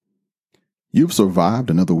You've survived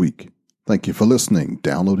another week. Thank you for listening,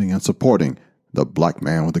 downloading, and supporting the Black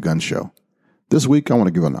Man with a Gun Show. This week, I want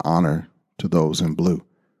to give an honor to those in blue,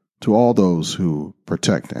 to all those who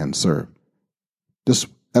protect and serve. This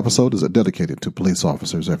episode is dedicated to police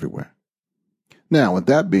officers everywhere. Now, with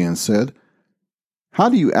that being said, how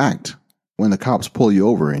do you act when the cops pull you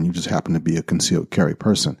over and you just happen to be a concealed carry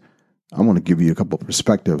person? I want to give you a couple of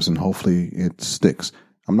perspectives and hopefully it sticks.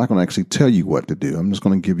 I'm not going to actually tell you what to do. I'm just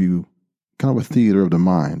going to give you kind of a theater of the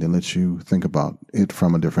mind and let you think about it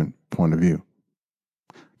from a different point of view.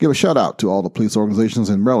 Give a shout out to all the police organizations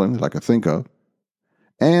in Maryland that I could think of,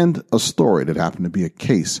 and a story that happened to be a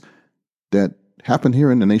case that happened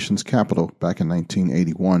here in the nation's capital back in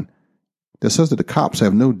 1981 that says that the cops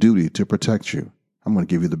have no duty to protect you. I'm going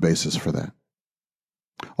to give you the basis for that.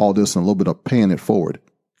 All this and a little bit of paying it forward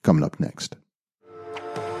coming up next.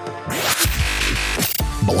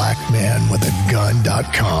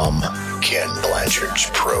 BlackManWithAGun.com, Ken Blanchard's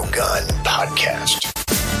Pro Gun Podcast.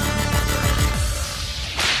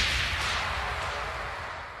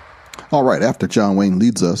 All right, after John Wayne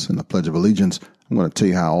leads us in the Pledge of Allegiance, I'm going to tell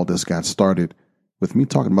you how all this got started with me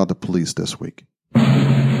talking about the police this week. I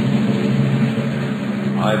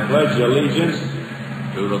pledge allegiance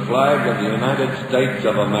to the flag of the United States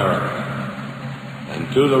of America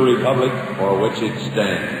and to the republic for which it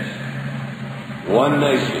stands, one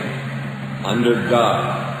nation, under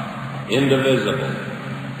God, indivisible,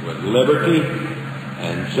 with liberty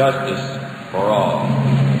and justice for all.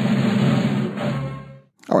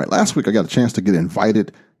 All right, last week I got a chance to get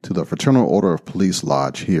invited to the Fraternal Order of Police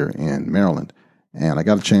Lodge here in Maryland, and I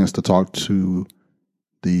got a chance to talk to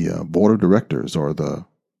the board of directors, or the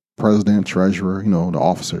president, treasurer, the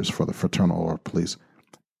officers for the Fraternal Order of Police.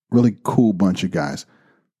 Really cool bunch of guys,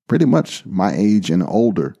 pretty much my age and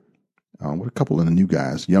older, with a couple of the new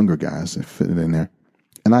guys, younger guys that fit in there.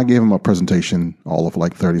 And I gave them a presentation, all of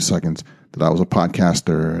like 30 seconds, that I was a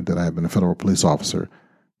podcaster, that I had been a federal police officer,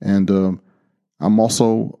 and I'm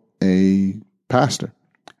also a pastor.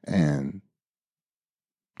 And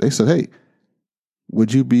they said, hey,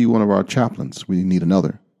 would you be one of our chaplains? We need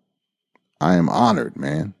another. I am honored,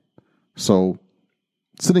 man. So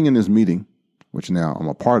sitting in this meeting, which now I'm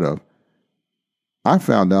a part of, I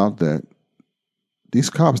found out that these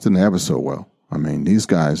cops didn't have it so well. I mean, these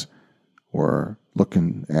guys were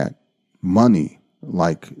looking at money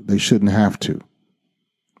like they shouldn't have to.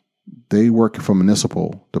 They work for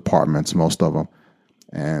municipal departments, most of them,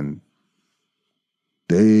 and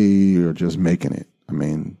they are just making it. I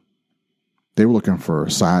mean, they were looking for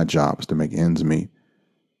side jobs to make ends meet.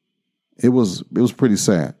 It was pretty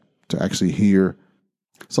sad to actually hear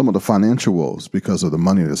some of the financial woes because of the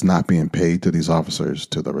money that's not being paid to these officers,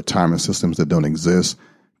 to the retirement systems that don't exist,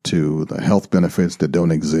 to the health benefits that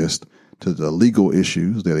don't exist, to the legal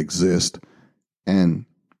issues that exist. And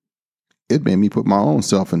it made me put my own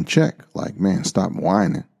self in check. Like, man, stop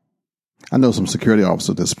whining. I know some security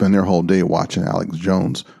officers that spend their whole day watching Alex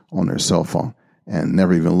Jones on their cell phone and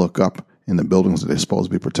never even look up in the buildings that they're supposed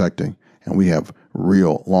to be protecting. And we have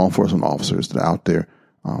real law enforcement officers that are out there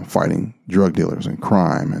fighting drug dealers and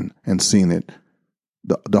crime and seeing it,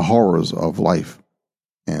 the horrors of life,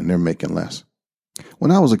 and they're making less.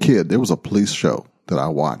 When I was a kid, there was a police show that I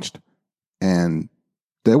watched, and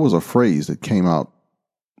there was a phrase that came out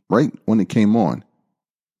right when it came on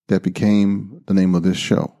that became the name of this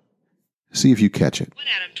show. See if you catch it. 1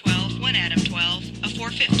 Adam 12, a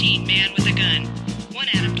 415 man with a gun. 1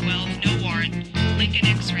 Adam 12, no warrant. Lincoln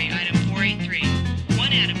X-ray, item 483.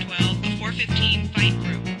 1 Adam 12, a 415 fight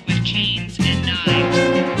group with chains and knives.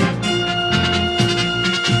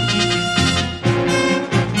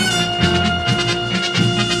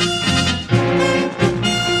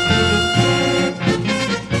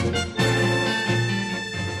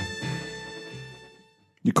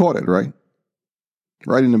 You caught it, right?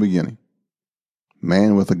 Right in the beginning.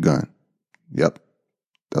 Man with a gun. Yep,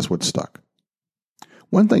 that's what stuck.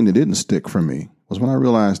 One thing that didn't stick for me was when I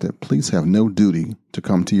realized that police have no duty to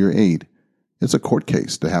come to your aid. It's a court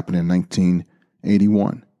case that happened in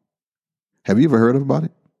 1981. Have you ever heard about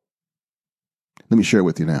it? Let me share it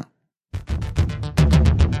with you now.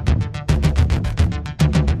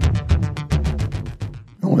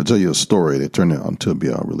 I want to tell you a story that turned out to be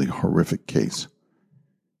a really horrific case.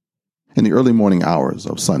 In the early morning hours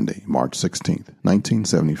of Sunday, March 16th,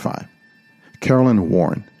 1975, Carolyn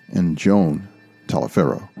Warren and Joan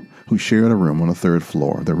Talaferro, who shared a room on the third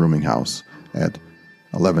floor of their rooming house at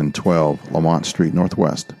 1112 Lamont Street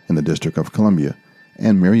Northwest in the District of Columbia,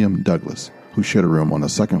 and Miriam Douglas, who shared a room on the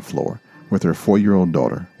second floor with her 4-year-old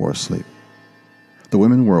daughter, were asleep. The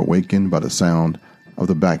women were awakened by the sound of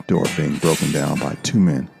the back door being broken down by two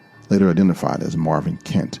men later identified as Marvin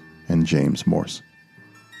Kent and James Morse.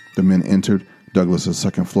 The men entered Douglas's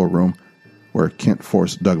second-floor room, where Kent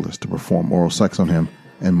forced Douglas to perform oral sex on him,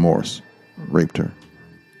 and Morse raped her.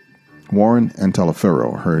 Warren and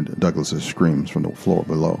Taliaferro heard Douglas's screams from the floor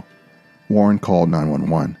below. Warren called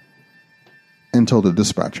 911 and told the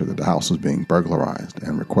dispatcher that the house was being burglarized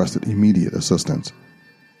and requested immediate assistance.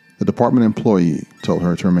 The department employee told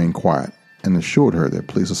her to remain quiet and assured her that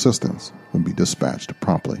police assistance would be dispatched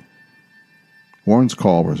promptly. Warren's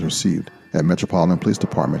call was received at Metropolitan Police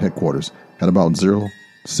Department headquarters at about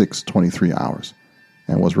 06:23 hours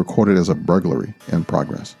and was recorded as a burglary in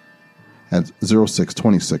progress. At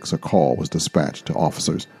 06:26, a call was dispatched to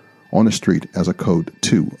officers on the street as a Code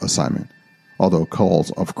 2 assignment, although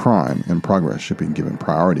calls of crime in progress should be given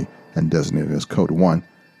priority and designated as Code 1.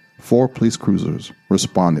 4 police cruisers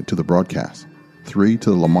responded to the broadcast, 3 to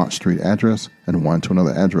the Lamont Street address and 1 to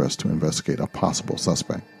another address to investigate a possible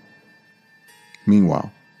suspect.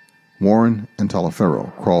 Meanwhile, Warren and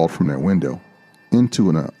Taliaferro crawled from their window into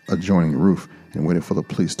an adjoining roof and waited for the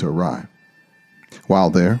police to arrive. While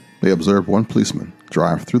there, they observed one policeman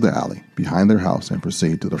drive through the alley behind their house and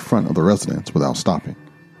proceed to the front of the residence without stopping,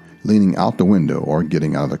 leaning out the window or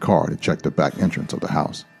getting out of the car to check the back entrance of the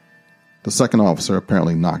house. The second officer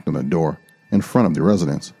apparently knocked on the door in front of the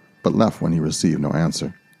residence, but left when he received no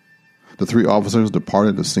answer. The 3 officers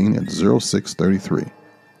departed the scene at 06:33,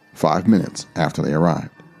 5 minutes after they arrived.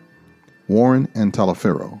 Warren and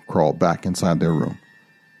Taliaferro crawled back inside their room.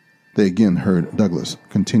 They again heard Douglas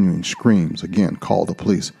continuing screams, again called the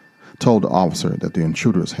police, told the officer that the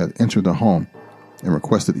intruders had entered the home, and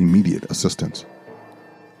requested immediate assistance.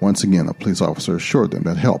 Once again, a police officer assured them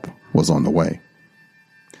that help was on the way.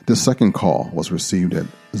 This second call was received at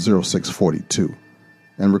 06:42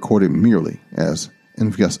 and recorded merely as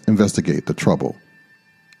investigate the trouble.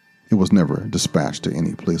 It was never dispatched to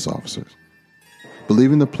any police officers.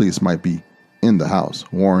 Believing the police might be in the house,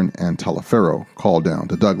 Warren and Taliaferro called down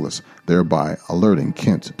to Douglas, thereby alerting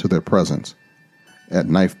Kent to their presence. At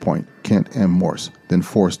knife point, Kent and Morse then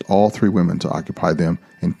forced all 3 women to occupy them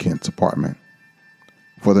in Kent's apartment.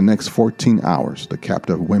 For the next 14 hours, the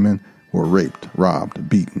captive women were raped, robbed,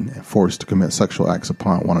 beaten, and forced to commit sexual acts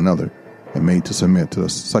upon one another and made to submit to the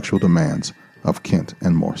sexual demands of Kent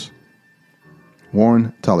and Morse.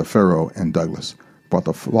 Warren, Taliaferro, and Douglas brought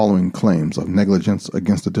the following claims of negligence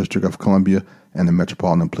against the District of Columbia and the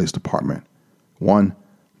Metropolitan Police Department. 1.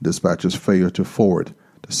 Dispatcher's failure to forward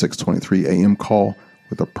the 6:23 a.m. call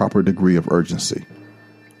with a proper degree of urgency.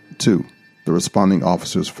 2. The responding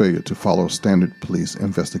officer's failure to follow standard police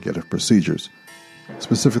investigative procedures,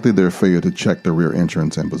 specifically their failure to check the rear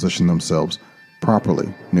entrance and position themselves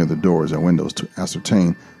properly near the doors and windows to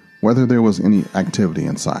ascertain whether there was any activity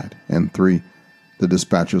inside. And 3. The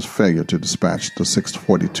dispatcher's failure to dispatch the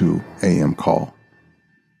 6:42 a.m. call.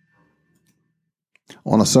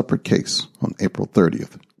 On a separate case, on April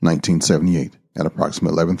 30th, 1978, at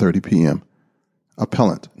approximately 11:30 p.m.,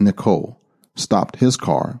 appellant Nicole stopped his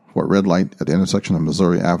car for a red light at the intersection of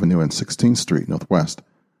Missouri Avenue and 16th Street Northwest.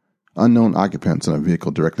 Unknown occupants in a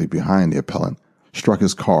vehicle directly behind the appellant struck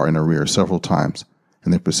his car in the rear several times,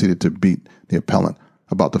 and they proceeded to beat the appellant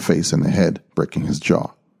about the face and the head, breaking his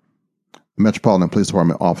jaw. The Metropolitan Police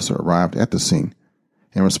Department officer arrived at the scene.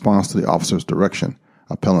 In response to the officer's direction,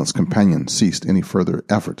 appellant's companion ceased any further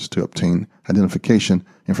efforts to obtain identification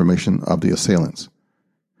information of the assailants.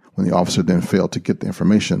 When the officer then failed to get the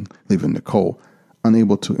information, leaving Nicole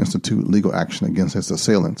unable to institute legal action against his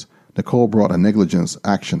assailants, Nicole brought a negligence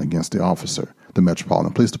action against the officer, the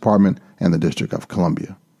Metropolitan Police Department, and the District of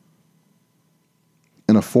Columbia.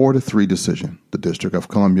 In a 4-3 decision, the District of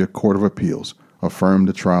Columbia Court of Appeals affirmed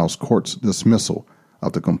the trial court's dismissal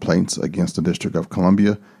of the complaints against the District of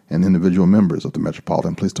Columbia and individual members of the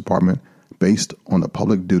Metropolitan Police Department based on the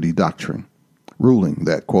public duty doctrine, ruling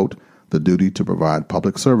that, quote, the duty to provide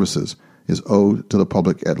public services is owed to the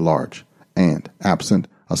public at large, and, absent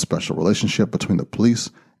a special relationship between the police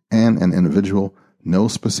and an individual, no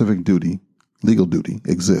specific duty, legal duty,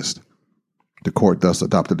 exists. The court thus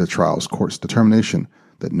adopted the trial court's determination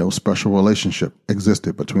that no special relationship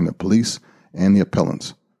existed between the police and the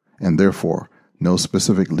appellants, and therefore no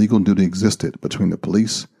specific legal duty existed between the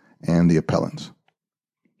police and the appellants.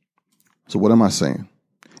 So what am I saying?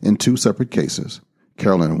 In 2 separate cases,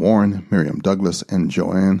 Carolyn Warren, Miriam Douglas, and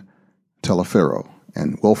Joanne Taliaferro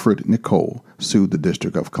and Wilfred Nicole sued the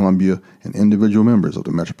District of Columbia and individual members of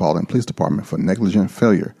the Metropolitan Police Department for negligent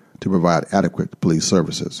failure to provide adequate police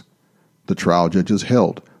services. The trial judges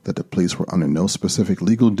held that the police were under no specific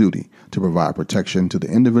legal duty to provide protection to the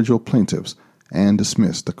individual plaintiffs and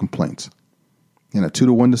dismissed the complaints. In a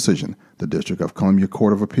 2-1 decision, the District of Columbia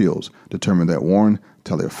Court of Appeals determined that Warren,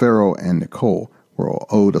 Taliaferro, and Nicole were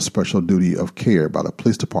owed a special duty of care by the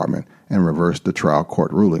police department and reversed the trial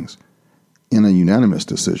court rulings. In a unanimous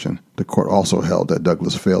decision, the court also held that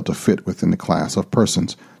Douglas failed to fit within the class of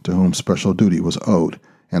persons to whom special duty was owed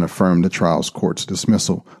and affirmed the trial court's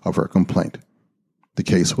dismissal of her complaint. The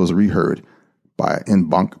case was reheard by an en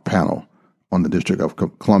banc panel on the District of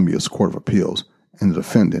Columbia's Court of Appeals, and the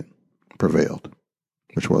defendant prevailed,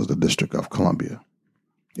 which was the District of Columbia.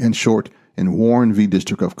 In short, in Warren v.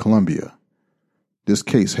 District of Columbia, this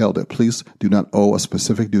case held that police do not owe a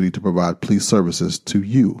specific duty to provide police services to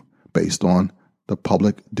you based on the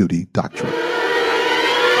public duty doctrine.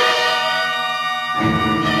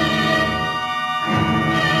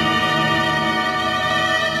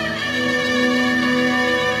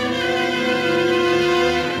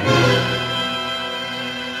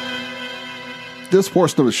 This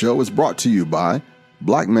portion of the show is brought to you by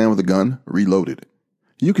Black Man with a Gun Reloaded.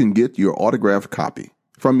 You can get your autographed copy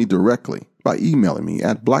from me directly by emailing me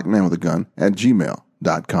at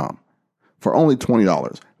blackmanwithagun@gmail.com. For only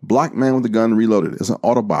 $20, Black Man with a Gun Reloaded is an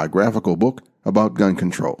autobiographical book about gun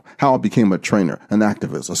control, how I became a trainer, an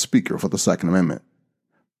activist, a speaker for the Second Amendment.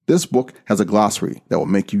 This book has a glossary that will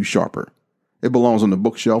make you sharper. It belongs on the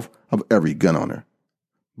bookshelf of every gun owner.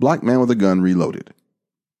 Black Man with a Gun Reloaded.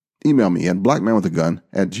 Email me at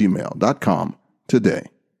blackmanwithagun@gmail.com today.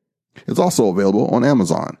 It's also available on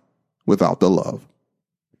Amazon without the love.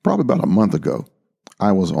 Probably about a month ago,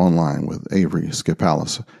 I was online with Avery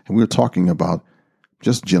Skipalis, and we were talking about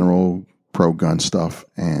just general pro-gun stuff,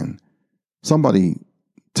 and somebody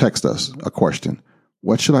texted us a question: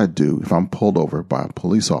 what should I do if I'm pulled over by a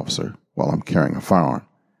police officer while I'm carrying a firearm?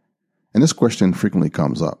 And this question frequently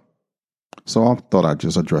comes up. So I thought I'd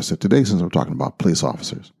just address it today since we're talking about police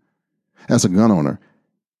officers. As a gun owner,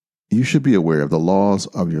 you should be aware of the laws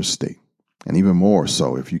of your state, and even more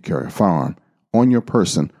so if you carry a firearm on your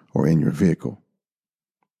person or in your vehicle.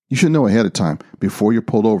 You should know ahead of time, before you're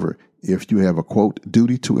pulled over, if you have a, quote,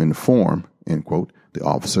 duty to inform, end quote, the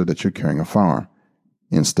officer that you're carrying a firearm.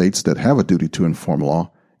 In states that have a duty to inform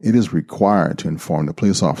law, it is required to inform the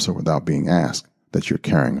police officer without being asked that you're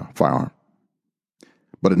carrying a firearm.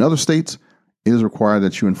 But in other states, it is required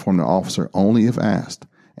that you inform the officer only if asked,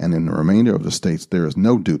 and in the remainder of the states, there is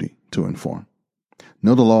no duty to inform.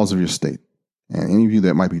 Know the laws of your state, and any of you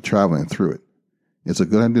that might be traveling through it. It's a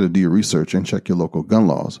good idea to do your research and check your local gun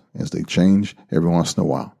laws as they change every once in a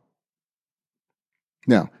while.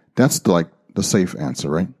 Now, that's the safe answer,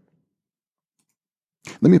 right?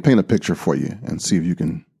 Let me paint a picture for you and see if you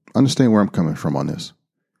can understand where I'm coming from on this.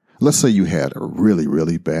 Let's say you had a really,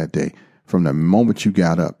 really bad day. From the moment you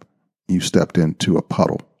got up, you stepped into a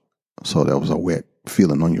puddle. So there was a wet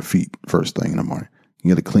feeling on your feet first thing in the morning.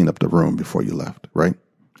 You had to clean up the room before you left, right?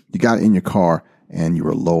 You got in your car and you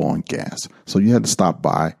were low on gas. So you had to stop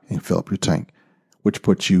by and fill up your tank, which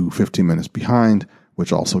put you 15 minutes behind,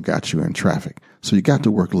 which also got you in traffic. So you got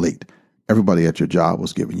to work late. Everybody at your job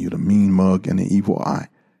was giving you the mean mug and the evil eye.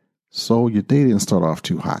 So your day didn't start off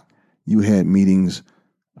too hot. You had meetings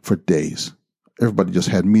for days. Everybody just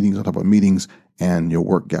had meetings on top of meetings, and your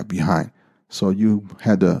work got behind. So you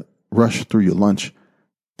had to rush through your lunch,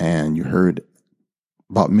 and you heard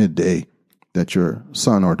about midday that your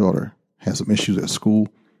son or daughter has some issues at school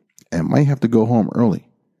and might have to go home early,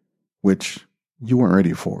 which you weren't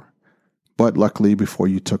ready for. But luckily, before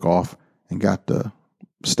you took off and got the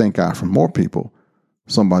stink eye from more people,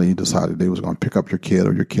 somebody decided they was going to pick up your kid,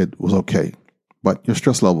 or your kid was okay, but your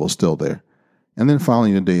stress level is still there. And then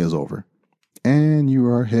finally the day is over and you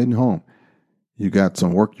are heading home. You got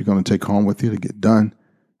some work you're going to take home with you to get done.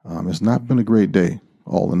 It's not been a great day,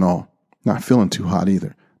 all in all. Not feeling too hot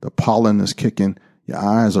either. The pollen is kicking. Your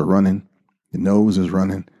eyes are running. Your nose is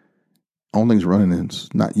running. Only thing's running is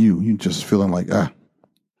not you. You're just feeling like,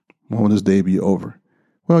 when will this day be over?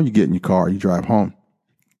 Well, you get in your car, you drive home,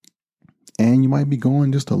 and you might be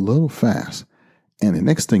going just a little fast. And the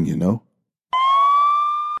next thing you know,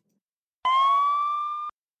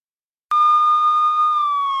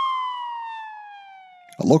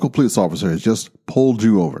 a local police officer has just pulled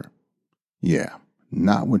you over. Yeah,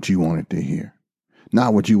 not what you wanted to hear.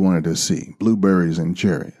 Not what you wanted to see. Blueberries and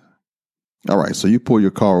cherries. All right, so you pull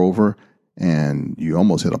your car over and you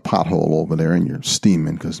almost hit a pothole over there and you're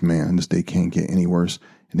steaming because, man, this day can't get any worse.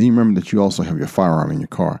 And then you remember that you also have your firearm in your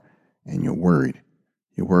car and you're worried.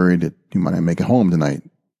 You're worried that you might not make it home tonight.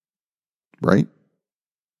 Right?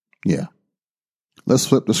 Yeah. Let's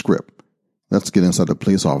flip the script. Let's get inside the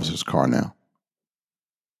police officer's car now.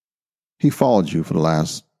 He followed you for the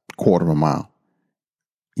last quarter of a mile.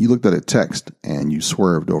 You looked at a text and you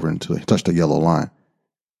swerved over until it touched a yellow line.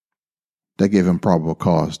 That gave him probable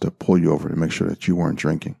cause to pull you over to make sure that you weren't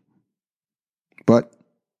drinking. But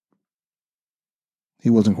he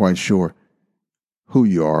wasn't quite sure who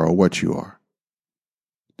you are or what you are.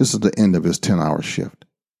 This is the end of his 10-hour shift.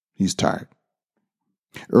 He's tired.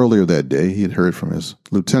 Earlier that day, he had heard from his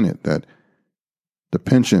lieutenant that the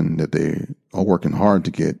pension that they are working hard to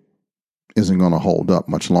get isn't going to hold up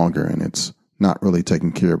much longer, and it's not really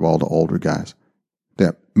taking care of all the older guys,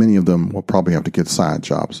 that many of them will probably have to get side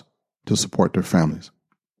jobs to support their families.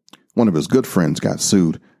 One of his good friends got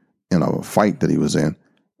sued in a fight that he was in,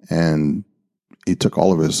 and he took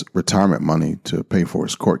all of his retirement money to pay for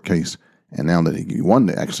his court case. And now that he won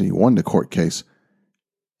the court case,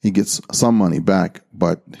 he gets some money back,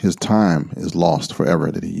 but his time is lost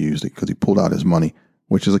forever that he used it because he pulled out his money,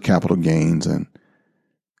 which is a capital gains, and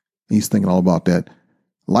he's thinking all about that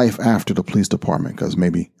life after the police department because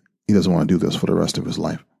maybe he doesn't want to do this for the rest of his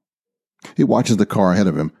life. He watches the car ahead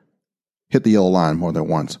of him hit the yellow line more than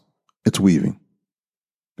once. It's weaving.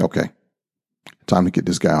 Okay, time to get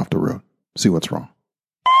this guy off the road. See what's wrong.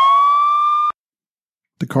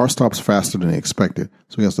 The car stops faster than he expected,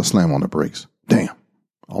 so he has to slam on the brakes. Damn,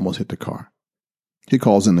 almost hit the car. He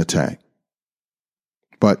calls in the tag,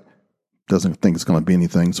 but doesn't think it's going to be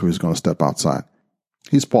anything, so he's going to step outside.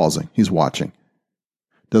 He's pausing. He's watching.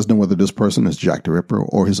 Doesn't know whether this person is Jack the Ripper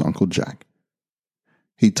or his Uncle Jack.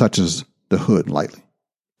 He touches the hood lightly.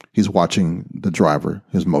 He's watching the driver,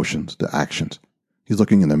 his motions, the actions. He's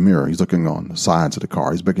looking in the mirror. He's looking on the sides of the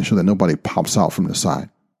car. He's making sure that nobody pops out from the side.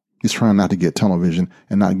 He's trying not to get tunnel vision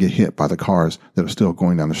and not get hit by the cars that are still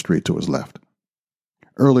going down the street to his left.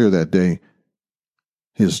 Earlier that day,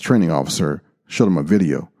 his training officer showed him a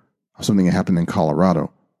video of something that happened in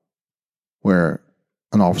Colorado where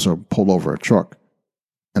an officer pulled over a truck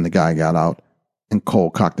and the guy got out and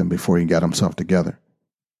cold cocked him before he got himself together.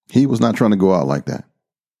 He was not trying to go out like that.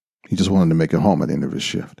 He just wanted to make it home at the end of his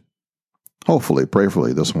shift. Hopefully,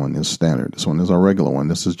 prayerfully, this one is standard. This one is our regular one.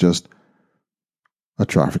 This is just a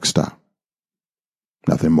traffic stop.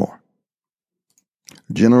 Nothing more.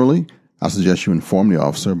 Generally, I suggest you inform the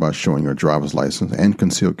officer by showing your driver's license and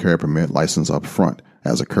concealed carry permit license up front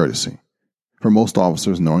as a courtesy. For most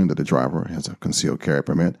officers, knowing that the driver has a concealed carry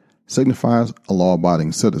permit signifies a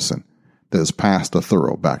law-abiding citizen that has passed a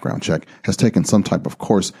thorough background check, has taken some type of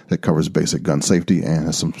course that covers basic gun safety, and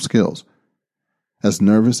has some skills. As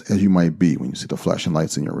nervous as you might be when you see the flashing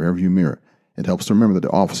lights in your rearview mirror, it helps to remember that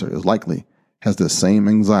the officer is likely has the same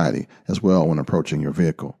anxiety as well when approaching your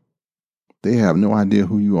vehicle. They have no idea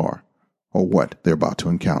who you are or what they're about to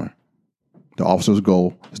encounter. The officer's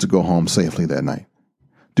goal is to go home safely that night.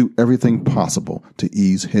 Do everything possible to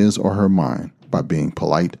ease his or her mind by being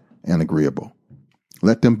polite and agreeable.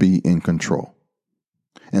 Let them be in control.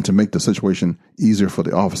 And to make the situation easier for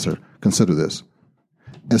the officer, consider this.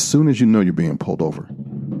 As soon as you know you're being pulled over,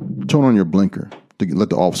 turn on your blinker to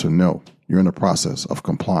let the officer know you're in the process of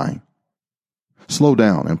complying. Slow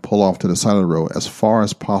down and pull off to the side of the road as far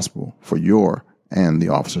as possible for your and the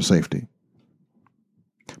officer's safety.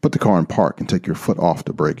 Put the car in park and take your foot off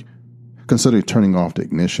the brake. Consider turning off the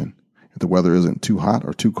ignition if the weather isn't too hot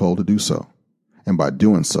or too cold to do so. And by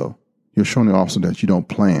doing so, you're showing the officer that you don't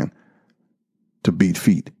plan to beat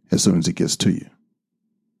feet as soon as he gets to you.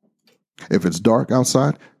 If it's dark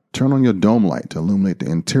outside, turn on your dome light to illuminate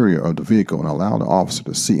the interior of the vehicle and allow the officer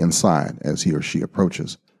to see inside as he or she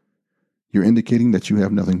approaches. You're indicating that you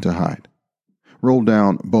have nothing to hide. Roll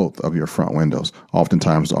down both of your front windows.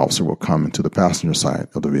 Oftentimes, the officer will come into the passenger side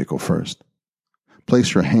of the vehicle first.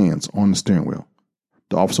 Place your hands on the steering wheel.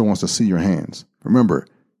 The officer wants to see your hands. Remember,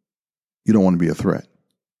 you don't want to be a threat.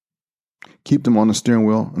 Keep them on the steering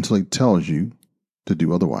wheel until he tells you to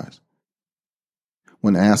do otherwise.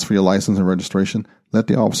 When asked for your license and registration, let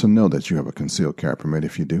the officer know that you have a concealed carry permit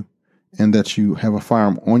if you do, and that you have a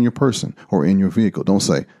firearm on your person or in your vehicle. Don't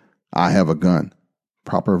say, "I have a gun."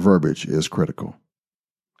 Proper verbiage is critical.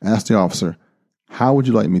 Ask the officer, "How would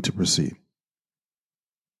you like me to proceed?"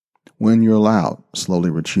 When you're allowed, slowly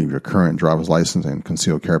retrieve your current driver's license and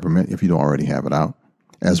concealed carry permit if you don't already have it out,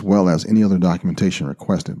 as well as any other documentation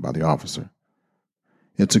requested by the officer.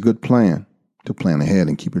 It's a good plan to plan ahead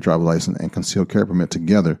and keep your driver's license and concealed carry permit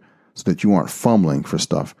together so that you aren't fumbling for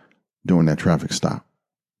stuff during that traffic stop.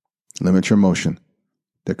 Limit your motion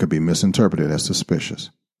that could be misinterpreted as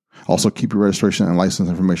suspicious. Also, keep your registration and license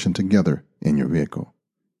information together in your vehicle.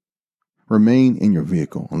 Remain in your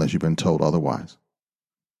vehicle unless you've been told otherwise.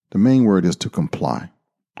 The main word is to comply,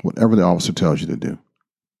 whatever the officer tells you to do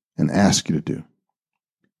and asks you to do,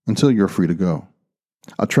 until you're free to go.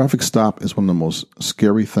 A traffic stop is one of the most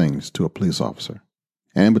scary things to a police officer.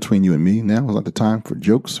 And between you and me, now is not the time for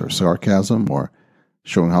jokes or sarcasm or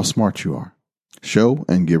showing how smart you are. Show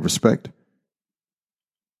and give respect,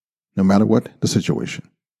 no matter what the situation.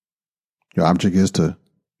 Your object is to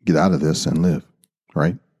get out of this and live,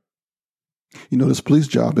 right? You know, this police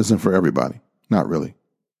job isn't for everybody. Not really.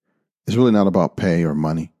 It's really not about pay or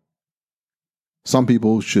money. Some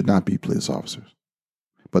people should not be police officers,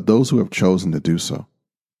 but those who have chosen to do so,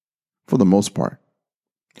 for the most part,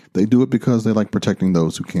 they do it because they like protecting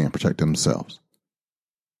those who can't protect themselves.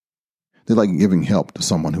 They like giving help to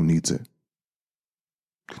someone who needs it.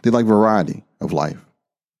 They like variety of life.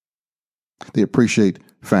 They appreciate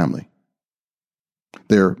family.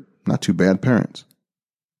 They're not too bad parents.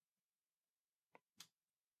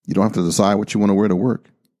 You don't have to decide what you want to wear to work.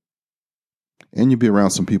 And you'll be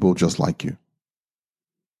around some people just like you.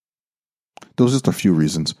 Those are just a few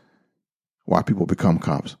reasons why people become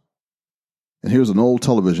cops. And here's an old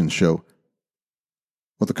television show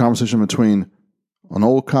with a conversation between an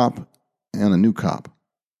old cop and a new cop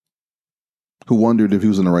who wondered if he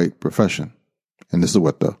was in the right profession. And this is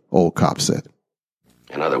what the old cop said.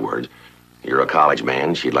 In other words, you're a college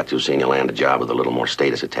man. She'd like to have seen you land a job with a little more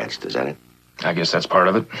status attached. Is that it? I guess that's part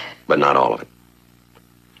of it. But not all of it.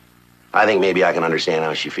 I think maybe I can understand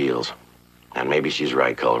how she feels. And maybe she's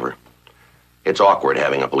right, Culver. It's awkward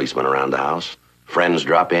having a policeman around the house. Friends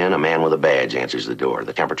drop in, a man with a badge answers the door.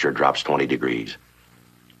 The temperature drops 20 degrees.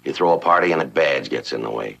 You throw a party and a badge gets in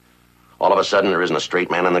the way. All of a sudden, there isn't a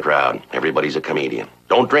straight man in the crowd. Everybody's a comedian.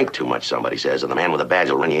 Don't drink too much, somebody says, and the man with a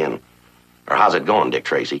badge will run you in. Or how's it going, Dick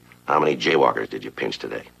Tracy? How many jaywalkers did you pinch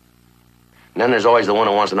today? And then there's always the one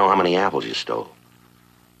who wants to know how many apples you stole.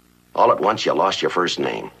 All at once, you lost your first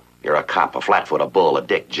name. You're a cop, a flatfoot, a bull, a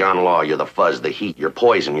dick, John Law. You're the fuzz, the heat, you're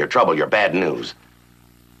poison, you're trouble, you're bad news.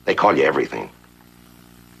 They call you everything.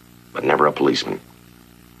 But never a policeman.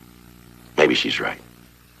 Maybe she's right.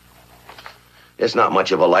 It's not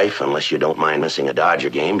much of a life unless you don't mind missing a Dodger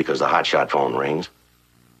game because the hotshot phone rings.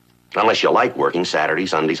 Unless you like working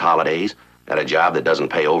Saturdays, Sundays, holidays at a job that doesn't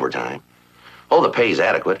pay overtime. Oh, the pay's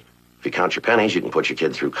adequate. If you count your pennies, you can put your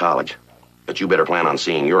kid through college. But you better plan on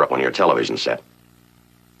seeing Europe on your television set.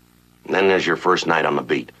 And then there's your first night on the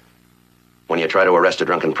beat. When you try to arrest a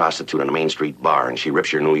drunken prostitute in a Main Street bar and she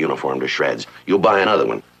rips your new uniform to shreds, you'll buy another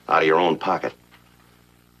one out of your own pocket.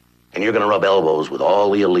 And you're going to rub elbows with all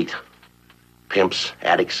the elite. Pimps,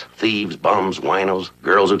 addicts, thieves, bums, winos,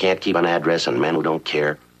 girls who can't keep an address, and men who don't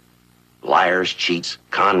care. Liars, cheats,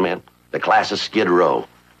 con men, the class of Skid Row.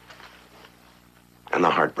 And the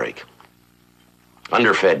heartbreak.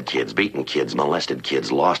 Underfed kids, beaten kids, molested kids,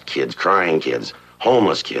 lost kids, crying kids,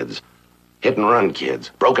 homeless kids, hit and run kids,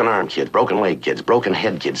 broken arm kids, broken leg kids, broken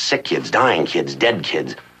head kids, sick kids, dying kids, dead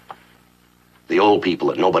kids. The old people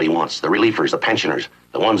that nobody wants, the reliefers, the pensioners,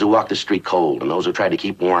 the ones who walk the street cold, and those who tried to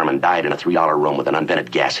keep warm and died in a $3 room with an unvented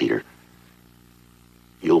gas heater.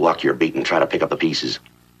 You'll walk your beat and try to pick up the pieces.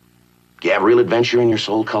 Do you have real adventure in your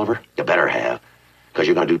soul, Culver? You better have, because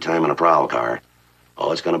you're going to do time in a prowl car.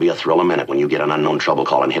 Oh, it's going to be a thrill a minute when you get an unknown trouble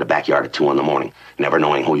call and hit a backyard at 2 in the morning, never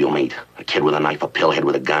knowing who you'll meet. A kid with a knife, a pillhead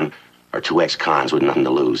with a gun, or 2 ex-cons with nothing to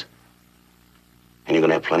lose. And you're going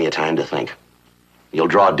to have plenty of time to think. You'll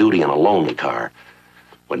draw duty in a lonely car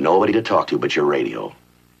with nobody to talk to but your radio.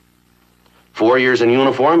 4 years in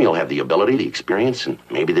uniform, you'll have the ability, the experience, and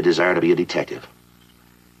maybe the desire to be a detective.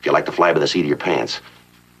 If you like to fly by the seat of your pants,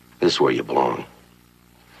 this is where you belong.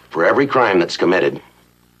 For every crime that's committed,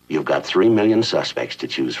 you've got 3 million suspects to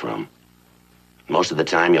choose from. Most of the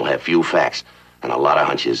time, you'll have few facts and a lot of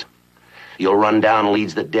hunches. You'll run down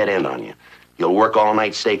leads that dead end on you. You'll work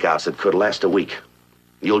all-night stakeouts that could last a week.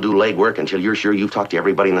 You'll do legwork until you're sure you've talked to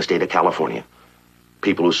everybody in the state of California.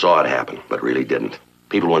 People who saw it happen, but really didn't.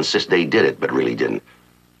 People who insist they did it, but really didn't.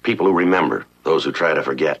 People who remember, those who try to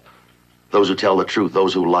forget. Those who tell the truth,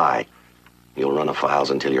 those who lie. You'll run the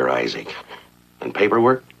files until your eyes ache. And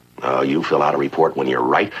paperwork? Oh, you fill out a report when you're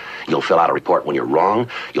right. You'll fill out a report when you're wrong.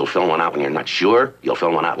 You'll fill one out when you're not sure. You'll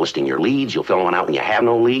fill one out listing your leads. You'll fill one out when you have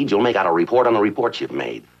no leads. You'll make out a report on the reports you've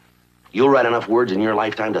made. You'll write enough words in your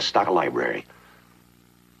lifetime to stock a library.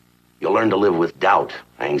 You'll learn to live with doubt,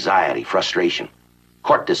 anxiety, frustration.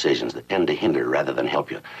 Court decisions that tend to hinder rather than help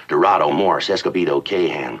you. Dorado, Morse, Escobedo,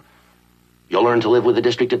 Cahan. You'll learn to live with the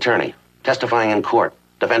district attorney, testifying in court,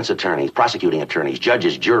 defense attorneys, prosecuting attorneys,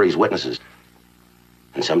 judges, juries, witnesses.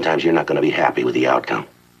 And sometimes you're not going to be happy with the outcome.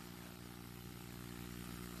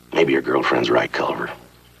 Maybe your girlfriend's right, Culver.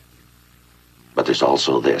 But there's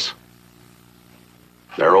also this.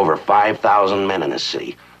 There are over 5,000 men in this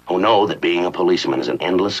city who know that being a policeman is an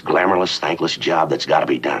endless, glamourless, thankless job that's got to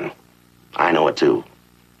be done. I know it too,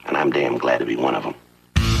 and I'm damn glad to be one of them.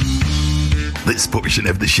 This portion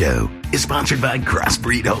of the show is sponsored by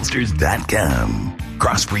CrossbreedHolsters.com.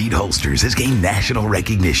 Crossbreed Holsters has gained national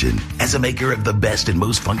recognition as a maker of the best and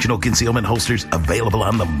most functional concealment holsters available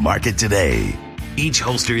on the market today. Each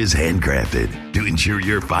holster is handcrafted to ensure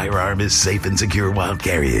your firearm is safe and secure while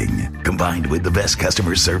carrying, combined with the best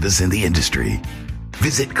customer service in the industry.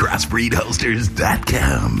 Visit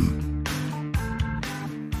CrossbreedHolsters.com.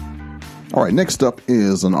 All right, next up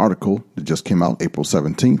is an article that just came out April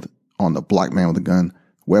 17th on the Black Man with a Gun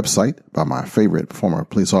website by my favorite former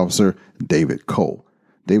police officer, David Cole.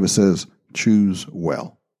 David says, choose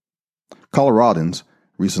well. Coloradans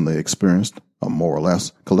recently experienced a more or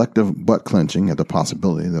less collective butt clenching at the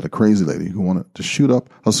possibility that a crazy lady who wanted to shoot up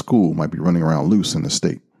a school might be running around loose in the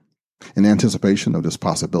state. In anticipation of this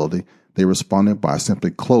possibility, they responded by simply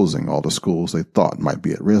closing all the schools they thought might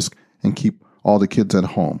be at risk and keep all the kids at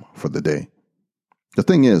home for the day. The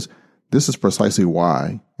thing is, this is precisely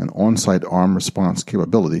why an on-site armed response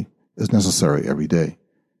capability is necessary every day.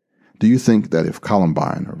 Do you think that if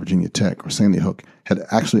Columbine or Virginia Tech or Sandy Hook had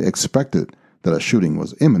actually expected that a shooting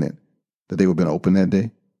was imminent, that they would have been open that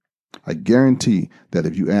day? I guarantee that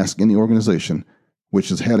if you ask any organization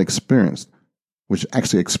which actually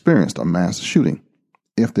experienced a mass shooting,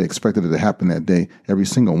 if they expected it to happen that day, every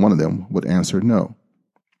single one of them would answer no.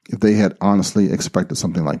 If they had honestly expected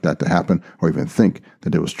something like that to happen, or even think that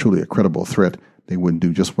there was truly a credible threat, they would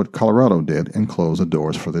do just what Colorado did and close the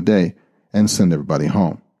doors for the day and send everybody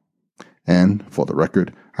home. And, for the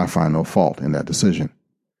record, I find no fault in that decision.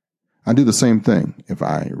 I'd do the same thing if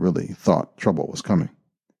I really thought trouble was coming.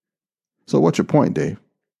 So what's your point, Dave?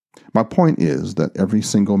 My point is that every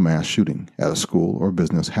single mass shooting at a school or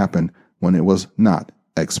business happened when it was not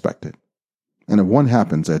expected. And if one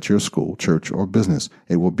happens at your school, church, or business,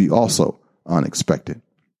 it will be also unexpected.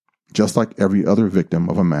 Just like every other victim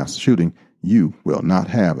of a mass shooting, you will not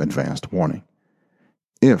have advanced warning.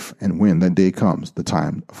 If and when that day comes, the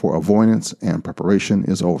time for avoidance and preparation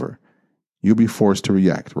is over. You'll be forced to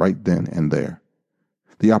react right then and there.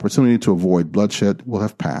 The opportunity to avoid bloodshed will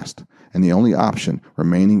have passed, and the only option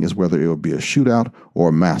remaining is whether it will be a shootout or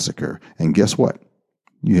a massacre. And guess what?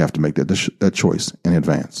 You have to make that choice in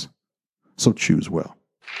advance. So choose well.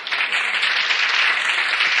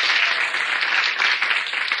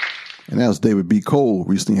 And that was David B. Cole.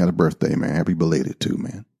 Recently had a birthday, man. Happy belated too,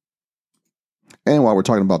 man. And while we're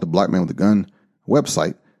talking about the Black Man with a Gun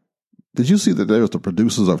website, did you see that there's the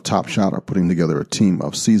producers of Top Shot are putting together a team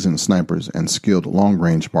of seasoned snipers and skilled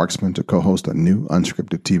long-range marksmen to co-host a new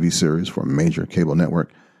unscripted TV series for a major cable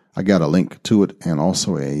network? I got a link to it and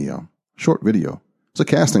also a short video. It's a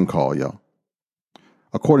casting call, y'all.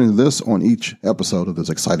 According to this, on each episode of this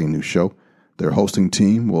exciting new show, their hosting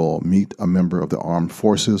team will meet a member of the armed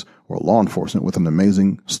forces or law enforcement with an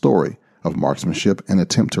amazing story of marksmanship and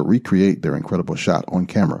attempt to recreate their incredible shot on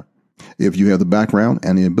camera. If you have the background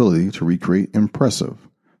and the ability to recreate impressive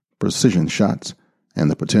precision shots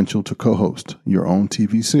and the potential to co-host your own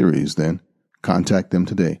TV series, then contact them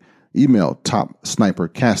today. Email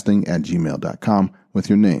topsnipercasting@gmail.com with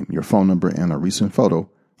your name, your phone number, and a recent photo,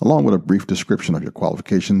 along with a brief description of your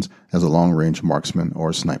qualifications as a long-range marksman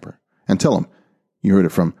or sniper. And tell them you heard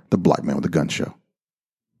it from the Black Man with a Gun show.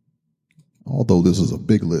 Although this is a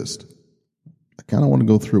big list, I kind of want to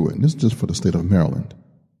go through it. And this is just for the state of Maryland.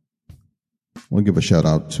 I want to give a shout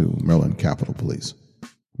out to Maryland Capitol Police,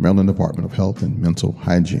 Maryland Department of Health and Mental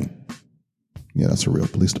Hygiene. Yeah, that's a real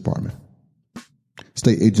police department.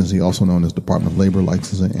 State agency also known as Department of Labor,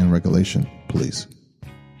 Licensing and Regulation Police.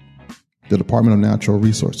 The Department of Natural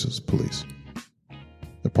Resources Police.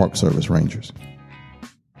 The Park Service Rangers.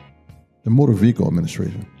 The Motor Vehicle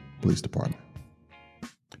Administration Police Department.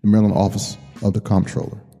 The Maryland Office of the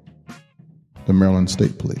Comptroller. The Maryland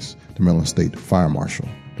State Police. The Maryland State Fire Marshal.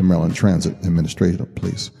 The Maryland Transit Administrative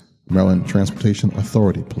Police. The Maryland Transportation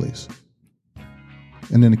Authority Police.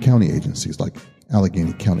 And then the county agencies like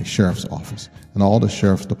Allegheny County Sheriff's Office and all the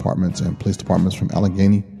sheriff's departments and police departments from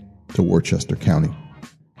Allegheny to Worcester County.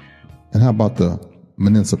 And how about the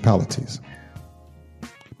municipalities?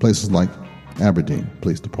 Places like Aberdeen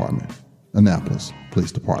Police Department, Annapolis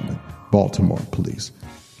Police Department, Baltimore Police,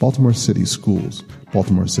 Baltimore City Schools,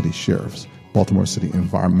 Baltimore City Sheriffs, Baltimore City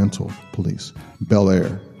Environmental Police, Bel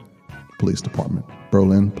Air Police Department,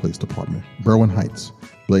 Berlin Police Department, Berwyn Heights,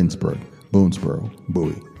 Bladensburg, Boonesboro,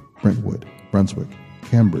 Bowie, Brentwood, Brunswick,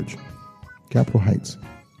 Cambridge, Capitol Heights,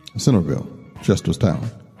 Centerville, Chestertown,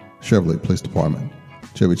 Chevrolet Police Department,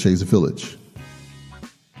 Chevy Chase Village,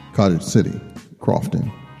 Cottage City,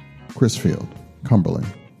 Crofton, Crisfield, Cumberland,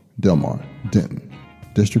 Delmar, Denton,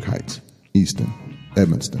 District Heights, Easton,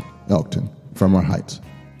 Edmonston, Elkton, Fremont Heights,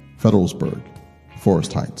 Federalsburg,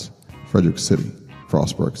 Forest Heights, Frederick City,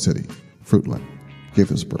 Frostburg City, Fruitland,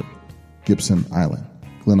 Gaithersburg, Gibson Island,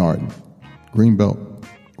 Glenarden, Greenbelt,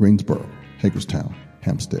 Greensboro, Hagerstown,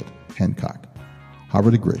 Hampstead, Hancock,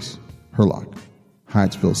 Havre de Grace, Hurlock,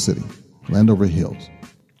 Hyattsville City, Landover Hills,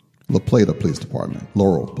 La Plata Police Department,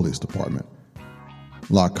 Laurel Police Department,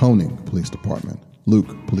 La Koning Police Department,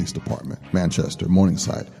 Luke Police Department, Manchester,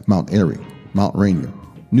 Morningside, Mount Airy, Mount Rainier,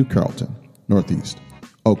 New Carrollton, Northeast,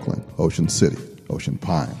 Oakland, Ocean City, Ocean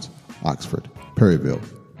Pines, Oxford, Perryville,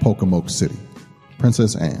 Pocomoke City,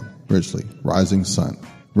 Princess Anne, Ridgely, Rising Sun,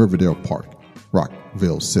 Riverdale Park,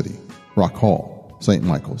 Rockville City, Rock Hall, St.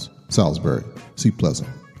 Michael's, Salisbury, Sea Pleasant,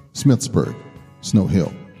 Smithsburg, Snow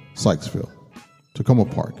Hill, Sykesville, Tacoma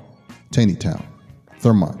Park, Taneytown,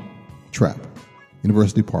 Thurmont, Trapp,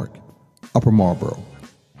 University Park, Upper Marlboro,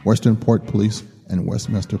 Western Port Police, and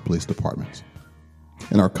Westminster Police Departments.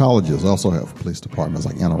 And our colleges also have police departments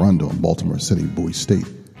like Anne Arundel and Baltimore City, Bowie State,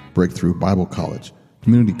 Breakthrough Bible College,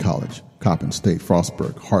 Community College, Coppin State,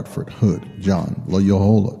 Frostburg, Hartford, Hood, John,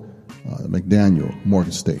 Loyola, McDaniel,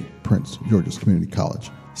 Morgan State, Prince George's Community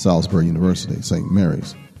College, Salisbury University, St.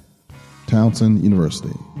 Mary's, Townsend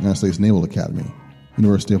University, United States Naval Academy,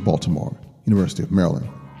 University of Baltimore, University of Maryland,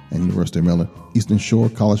 and University of Maryland, Eastern Shore,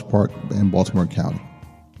 College Park, and Baltimore County,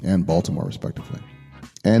 and Baltimore, respectively.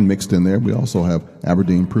 And mixed in there, we also have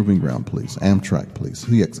Aberdeen Proving Ground Police, Amtrak Police,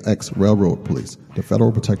 CXX Railroad Police, the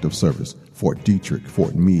Federal Protective Service, Fort Detrick,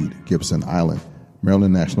 Fort Meade, Gibson Island,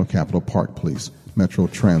 Maryland National Capital Park Police, Metro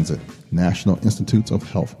Transit, National Institutes of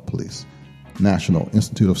Health Police, National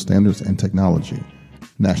Institute of Standards and Technology,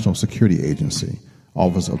 National Security Agency,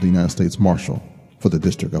 Office of the United States Marshal for the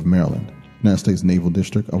District of Maryland, United States Naval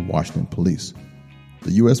District of Washington Police,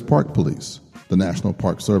 the U.S. Park Police, the National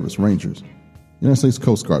Park Service Rangers, United States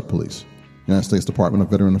Coast Guard Police, United States Department of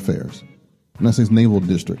Veteran Affairs, United States Naval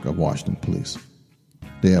District of Washington Police.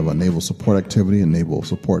 They have a naval support activity and naval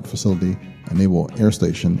support facility, a naval air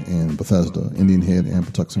station in Bethesda, Indian Head, and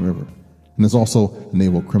Patuxent River. And there's also the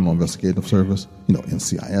Naval Criminal Investigative Service,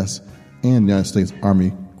 NCIS, and United States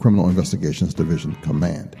Army Criminal Investigations Division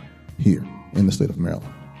Command here in the state of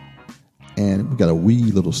Maryland. And we got a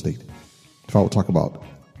wee little state. If I would talk about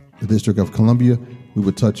the District of Columbia, we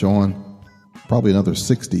would touch on probably another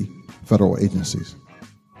 60 federal agencies.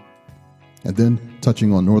 And then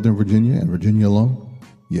touching on Northern Virginia and Virginia alone,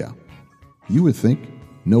 yeah, you would think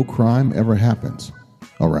no crime ever happens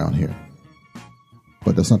around here.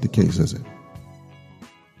 But that's not the case, is it?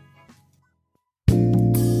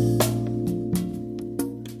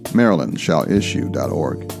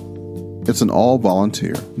 MarylandShallIssue.org. It's an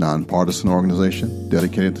all-volunteer, nonpartisan organization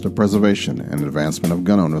dedicated to the preservation and advancement of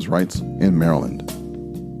gun owners' rights in Maryland.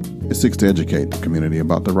 It seeks to educate the community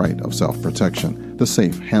about the right of self-protection, the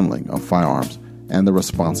safe handling of firearms, and the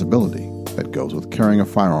responsibility that goes with carrying a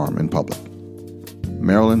firearm in public.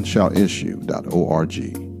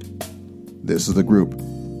 MarylandShallIssue.org. This is the group,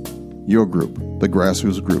 your group, the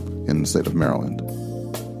grassroots group in the state of Maryland.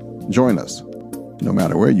 Join us, no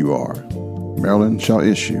matter where you are.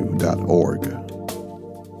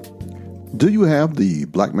 MarylandShallIssue.org. Do you have the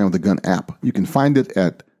Black Man with a Gun app? You can find it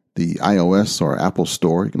at the iOS or Apple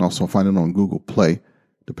Store. You can also find it on Google Play,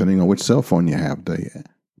 depending on which cell phone you have. The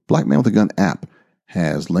Black Man with a Gun app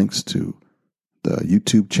has links to the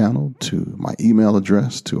YouTube channel, to my email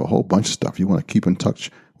address, to a whole bunch of stuff. You want to keep in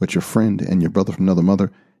touch with your friend and your brother from another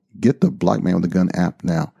mother, get the Black Man with a Gun app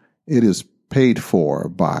now. It is paid for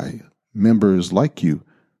by members like you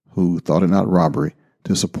who thought it not robbery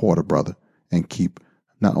to support a brother and keep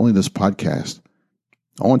not only this podcast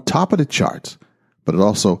on top of the charts, but it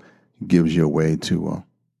also gives you a way to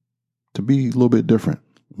be a little bit different,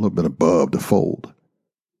 a little bit above the fold.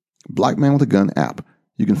 Black Man with a Gun app.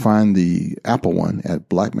 You can find the Apple one at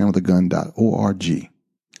blackmanwithagun.org.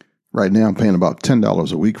 Right now, I'm paying about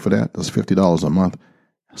 $10 a week for that. That's $50 a month.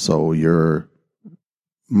 So your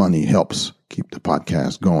money helps keep the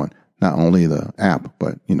podcast going. Not only the app,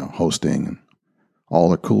 but, hosting and all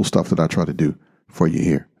the cool stuff that I try to do for you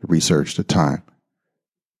here. The research, the time.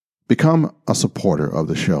 Become a supporter of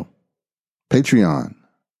the show.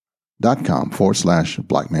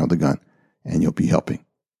 Patreon.com/Black Man with a Gun, and you'll be helping.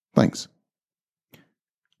 Thanks.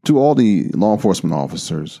 To all the law enforcement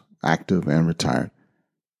officers, active and retired,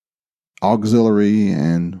 auxiliary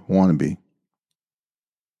and wannabe,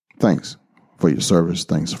 thanks for your service.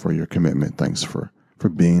 Thanks for your commitment. Thanks for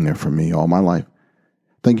being there for me all my life.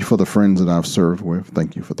 Thank you for the friends that I've served with.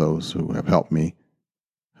 Thank you for those who have helped me,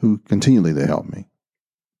 who continually to help me.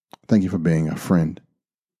 Thank you for being a friend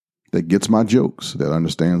that gets my jokes, that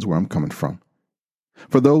understands where I'm coming from.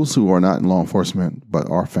 For those who are not in law enforcement but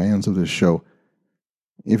are fans of this show,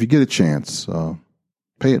 if you get a chance,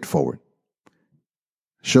 pay it forward.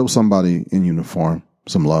 Show somebody in uniform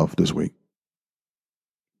some love this week.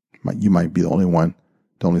 You might be the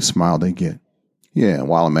only smile they get. Yeah, and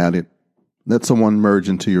while I'm at it, let someone merge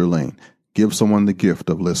into your lane. Give someone the gift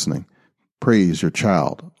of listening. Praise your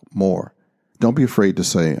child more. Don't be afraid to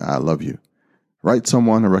say, I love you. Write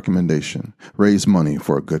someone a recommendation. Raise money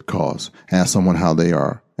for a good cause. Ask someone how they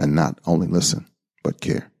are and not only listen, but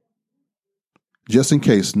care. Just in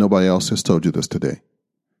case nobody else has told you this today,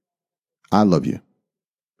 I love you.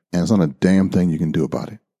 And there's not a damn thing you can do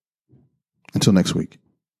about it. Until next week.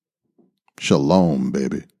 Shalom,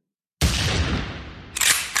 baby.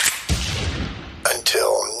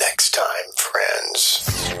 Until next time, friends.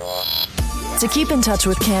 To keep in touch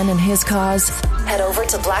with Ken and his cause, head over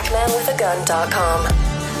to blackmanwithagun.com.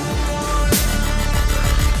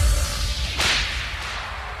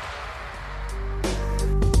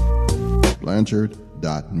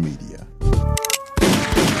 Blanchard.media.